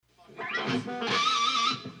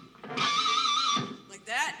Like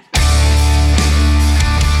that?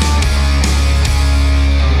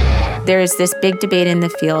 There's this big debate in the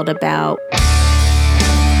field about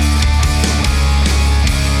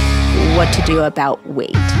what to do about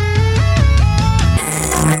weight.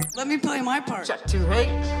 Let me play my part. Check 2,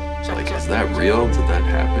 hey. Like, is that real? Did that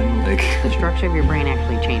happen? Like, The structure of your brain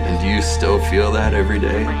actually changes. and do you still feel that every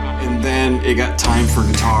day? And then it got time for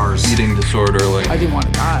guitars. Eating disorder, like I didn't want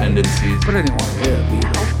to die, tendencies. but I didn't want to live either.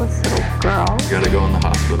 Helpless little girl. You gotta go in the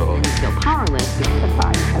hospital. You feel powerless because the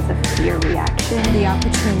body has a fear reaction. The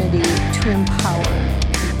opportunity to empower.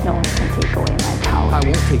 No one can take away my power. I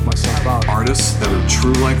won't take myself out. Artists that are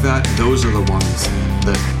true like that, those are the ones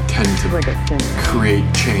that tend to Addiction. create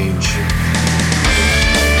change.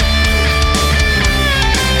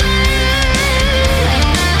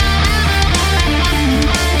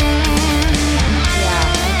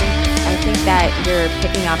 I think that you're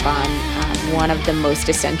picking up on one of the most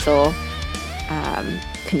essential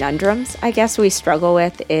conundrums, I guess, we struggle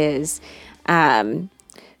with is, in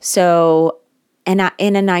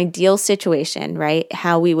an ideal situation, right,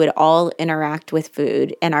 how we would all interact with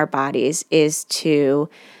food and our bodies is to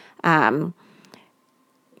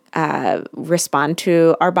respond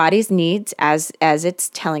to our body's needs as it's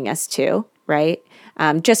telling us to, right?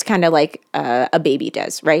 Just kind of like a baby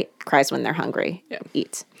does, right? Cries when they're hungry,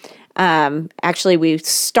 eats. Actually, we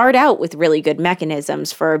start out with really good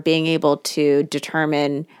mechanisms for being able to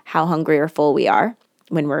determine how hungry or full we are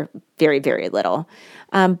when we're very, very little.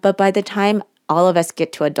 But by the time all of us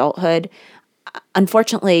get to adulthood,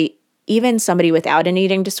 unfortunately, even somebody without an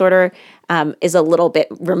eating disorder is a little bit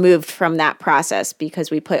removed from that process because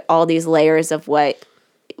we put all these layers of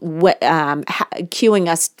cueing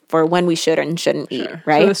us for when we should and shouldn't eat,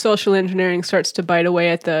 right? So the social engineering starts to bite away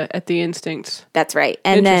at the instincts. That's right.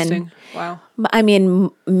 And Interesting. then, wow. I mean,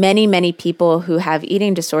 many, many people who have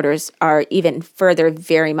eating disorders are even further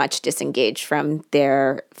very much disengaged from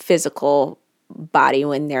their physical body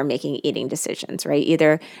when they're making eating decisions, right?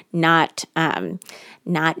 Either not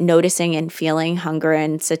noticing and feeling hunger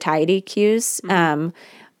and satiety cues,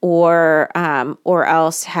 or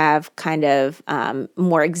else have kind of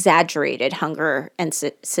more exaggerated hunger and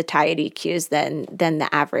satiety cues than the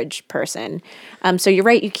average person. So you're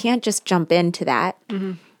right, you can't just jump into that.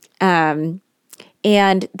 And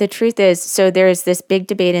the truth is, so there's this big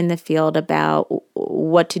debate in the field about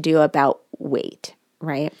what to do about weight,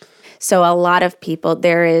 right? So a lot of people,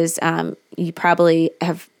 there is, you probably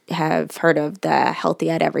have heard of the Healthy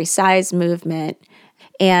at Every Size movement.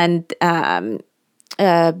 And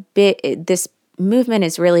this movement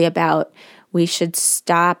is really about we should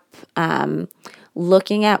stop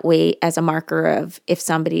looking at weight as a marker of if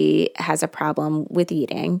somebody has a problem with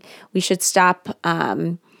eating. We should stop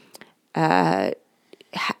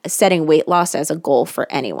setting weight loss as a goal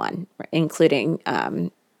for anyone, including,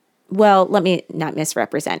 well, let me not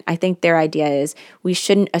misrepresent. I think their idea is we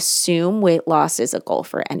shouldn't assume weight loss is a goal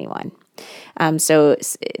for anyone. So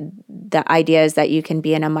the idea is that you can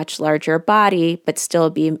be in a much larger body, but still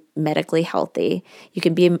be medically healthy. You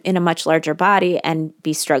can be in a much larger body and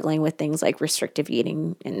be struggling with things like restrictive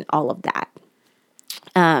eating and all of that.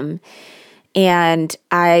 And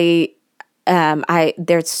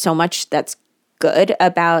there's so much that's good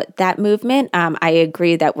about that movement. I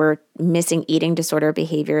agree that we're missing eating disorder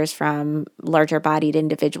behaviors from larger bodied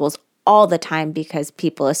individuals all the time because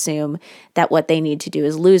people assume that what they need to do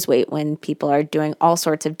is lose weight when people are doing all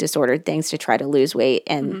sorts of disordered things to try to lose weight,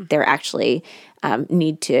 and they're actually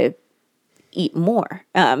need to eat more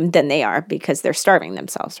than they are because they're starving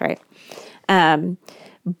themselves, right?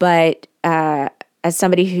 But as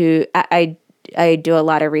somebody who I do a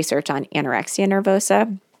lot of research on anorexia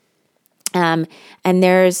nervosa, and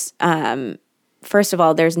there's first of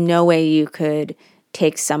all, there's no way you could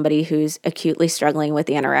take somebody who's acutely struggling with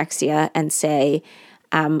anorexia and say,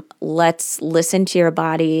 let's listen to your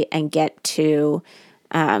body and get to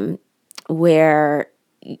where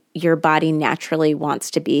your body naturally wants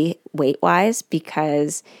to be weight-wise,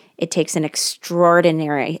 because it takes an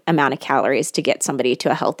extraordinary amount of calories to get somebody to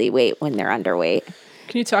a healthy weight when they're underweight.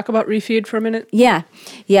 Can you talk about refeed for a minute? Yeah.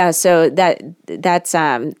 So that's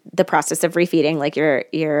the process of refeeding, like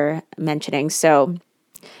you're mentioning. So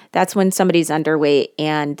that's when somebody's underweight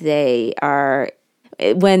and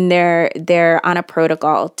when they're on a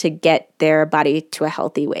protocol to get their body to a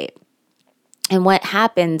healthy weight. And what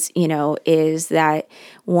happens, is that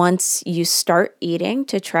once you start eating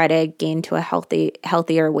to try to gain to a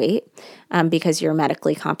healthier weight, because you're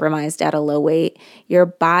medically compromised at a low weight, your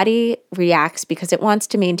body reacts because it wants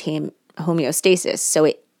to maintain homeostasis. So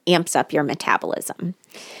it amps up your metabolism.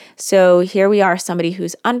 So here we are, somebody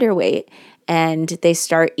who's underweight, and they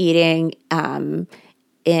start eating in,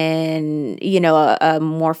 a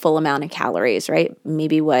more full amount of calories, right?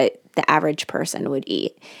 Maybe what the average person would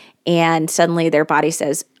eat. And suddenly their body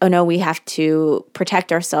says, oh no, we have to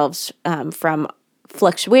protect ourselves from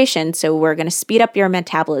fluctuation. So we're going to speed up your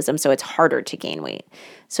metabolism so it's harder to gain weight.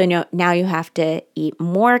 So now you have to eat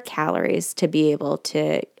more calories to be able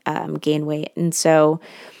to gain weight. And so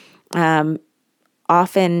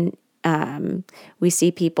often we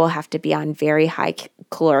see people have to be on very high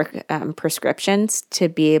caloric prescriptions to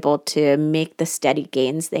be able to make the steady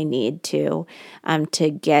gains they need to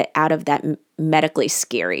get out of that medically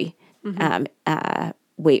scary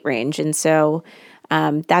weight range. And so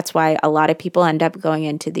that's why a lot of people end up going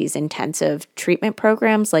into these intensive treatment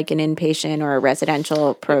programs, like an inpatient or a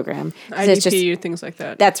residential program. IDP, things like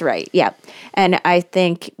that. That's right. Yeah. And I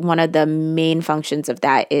think one of the main functions of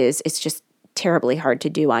that is it's just terribly hard to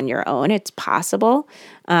do on your own. It's possible,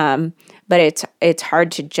 but it's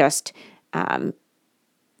hard to just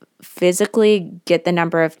physically get the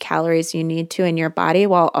number of calories you need to in your body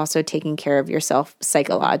while also taking care of yourself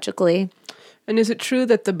psychologically. And is it true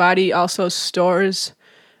that the body also stores,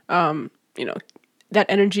 that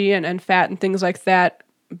energy and fat and things like that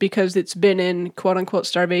because it's been in quote unquote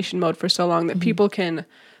starvation mode for so long that people can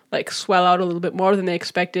like swell out a little bit more than they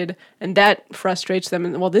expected, and that frustrates them.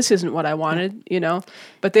 And well, this isn't what I wanted,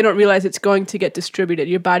 but they don't realize it's going to get distributed.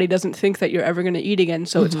 Your body doesn't think that you're ever going to eat again,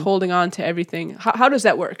 so it's holding on to everything. How does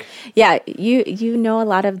that work? Yeah, you know a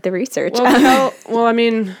lot of the research. Well, I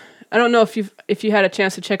mean, I don't know if you had a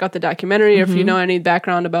chance to check out the documentary or if you know any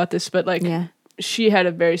background about this, but she had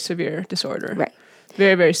a very severe disorder, right?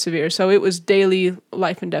 Very, very severe. So it was daily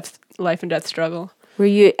life and death struggle. Were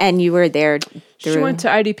you were there? She went to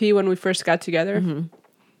IDP when we first got together,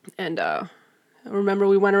 and I remember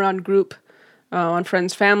we went around group on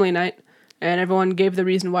Friends Family Night, and everyone gave the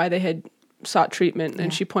reason why they had sought treatment,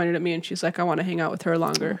 and she pointed at me and she's like, "I want to hang out with her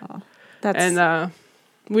longer." And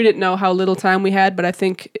we didn't know how little time we had, but I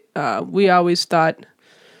think we always thought,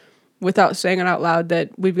 without saying it out loud,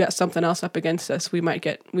 that we've got something else up against us. We might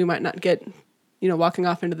not get. Walking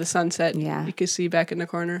off into the sunset, you could see back in the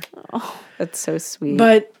corner. Oh, that's so sweet.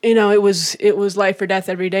 But, it was life or death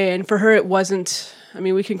every day. And for her, it wasn't,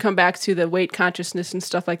 we can come back to the weight consciousness and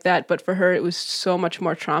stuff like that. But for her, it was so much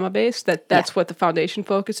more trauma-based that's what the foundation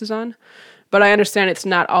focuses on. But I understand it's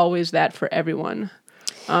not always that for everyone.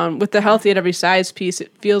 With the healthy at every size piece,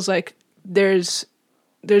 it feels like there's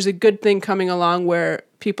a good thing coming along where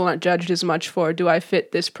people aren't judged as much for, do I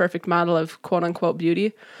fit this perfect model of quote unquote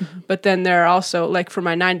beauty? But then there are also, like for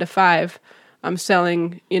my 9 to 5, I'm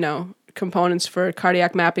selling, components for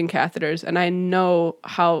cardiac mapping catheters. And I know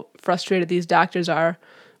how frustrated these doctors are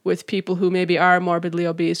with people who maybe are morbidly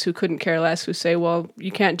obese, who couldn't care less, who say, well,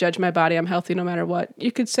 you can't judge my body. I'm healthy no matter what.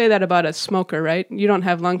 You could say that about a smoker, right? You don't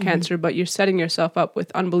have lung cancer, but you're setting yourself up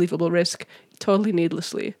with unbelievable risk totally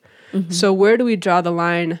needlessly. So where do we draw the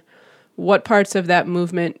line? What parts of that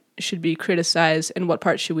movement should be criticized and what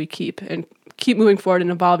parts should we keep and keep moving forward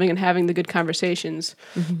and evolving and having the good conversations?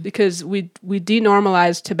 Because we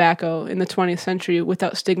denormalized tobacco in the 20th century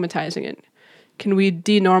without stigmatizing it. Can we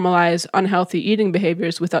denormalize unhealthy eating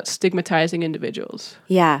behaviors without stigmatizing individuals?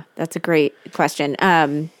 Yeah, that's a great question.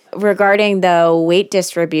 Regarding the weight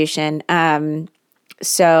distribution,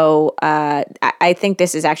 so I think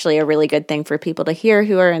this is actually a really good thing for people to hear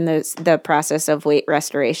who are in the process of weight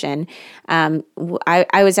restoration. I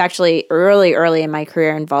was actually early in my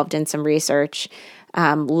career involved in some research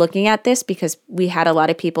looking at this because we had a lot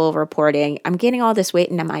of people reporting, I'm gaining all this weight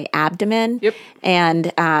into my abdomen. Yep.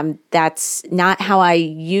 And that's not how I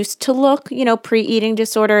used to look, pre-eating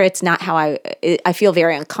disorder. It's not how I feel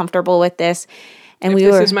very uncomfortable with this. And if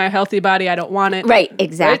this is my healthy body, I don't want it. Right,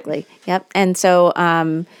 exactly. Right? Yep. And so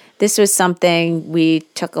this was something we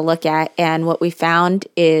took a look at, and what we found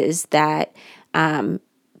is that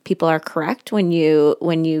people are correct when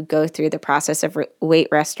you go through the process of weight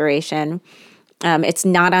restoration. It's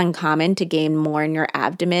not uncommon to gain more in your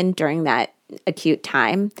abdomen during that acute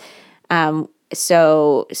time.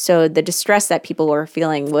 So the distress that people were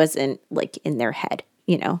feeling wasn't like in their head,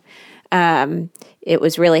 it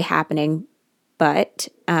was really happening. But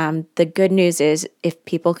the good news is if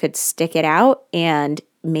people could stick it out and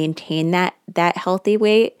maintain that healthy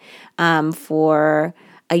weight for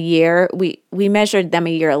a year, we measured them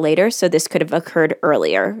a year later, so this could have occurred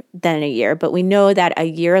earlier than a year. But we know that a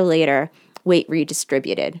year later, weight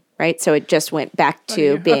redistributed, right? So it just went back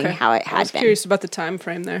to being how it had been. I was curious about the time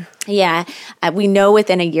frame there. Yeah. We know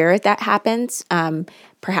within a year that happens.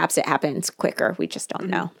 Perhaps it happens quicker. We just don't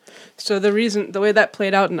know. So the way that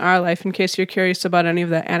played out in our life, in case you're curious about any of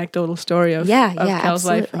the anecdotal story of Kel's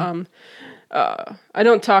life, I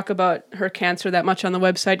don't talk about her cancer that much on the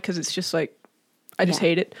website because it's just like, I just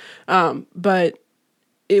hate it. But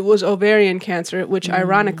it was ovarian cancer, which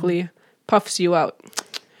ironically puffs you out.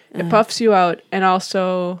 It puffs you out and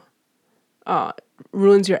also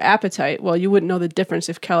ruins your appetite. Well, you wouldn't know the difference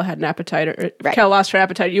if Kel had an appetite or if Kel lost her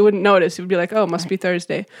appetite. You wouldn't notice. It would be like, oh, it must be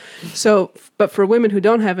Thursday. So, but for women who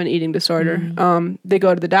don't have an eating disorder, they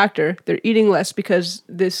go to the doctor. They're eating less because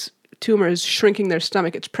this tumor is shrinking their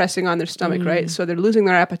stomach. It's pressing on their stomach, right? So they're losing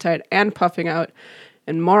their appetite and puffing out.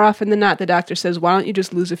 And more often than not, the doctor says, why don't you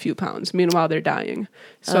just lose a few pounds? Meanwhile, they're dying.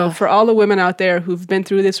 So for all the women out there who've been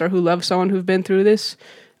through this or who love someone who've been through this,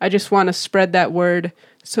 I just want to spread that word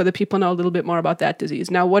so that people know a little bit more about that disease.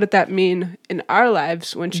 Now, what did that mean in our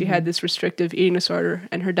lives when she had this restrictive eating disorder?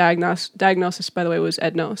 And her diagnosis, by the way, was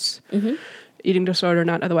EDNOS. Eating disorder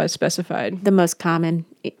not otherwise specified. The most common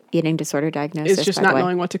eating disorder diagnosis. It's just not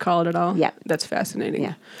knowing what to call it at all. Yeah. That's fascinating.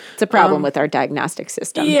 Yeah. It's a problem with our diagnostic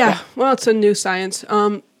system. Yeah. Well, it's a new science.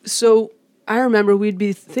 So I remember we'd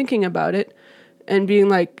be thinking about it and being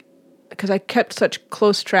like, because I kept such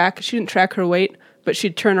close track. She didn't track her weight, but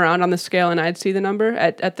she'd turn around on the scale and I'd see the number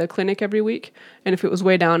at the clinic every week. And if it was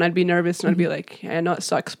way down, I'd be nervous and I'd be like, yeah, I know it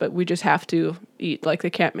sucks, but we just have to eat. Like,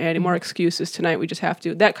 they can't make any more excuses tonight. We just have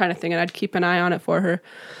to. That kind of thing. And I'd keep an eye on it for her.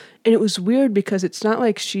 And it was weird because it's not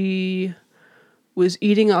like she was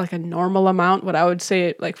eating like a normal amount, what I would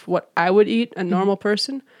say, like what I would eat, a normal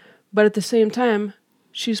person. But at the same time,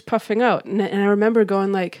 she's puffing out. And I remember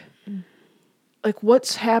going like,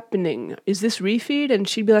 what's happening? Is this refeed? And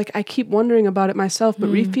she'd be like, I keep wondering about it myself, but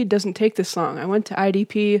refeed doesn't take this long. I went to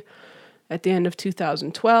IDP at the end of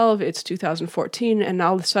 2012. It's 2014. And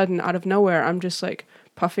all of a sudden, out of nowhere, I'm just like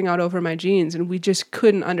puffing out over my jeans. And we just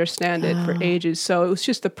couldn't understand it for ages. So it was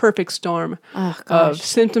just the perfect storm of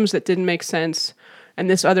symptoms that didn't make sense. And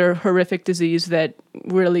this other horrific disease that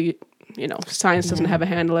really, science doesn't have a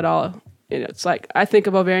handle at all. It's like, I think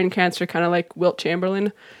of ovarian cancer kind of like Wilt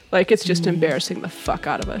Chamberlain. Like, it's just embarrassing the fuck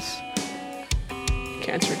out of us.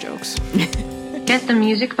 Cancer jokes. Get the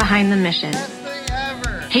music behind the mission.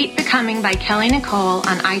 Hate Becoming by Kelly Nicole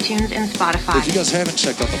on iTunes and Spotify. If you guys haven't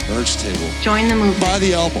checked out the merch table, join the movement. Buy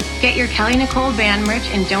the album. Get your Kelly Nicole band merch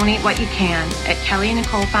and donate what you can at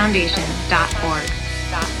kellynicolefoundation.org.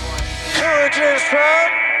 Courage is from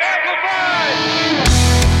Amplified!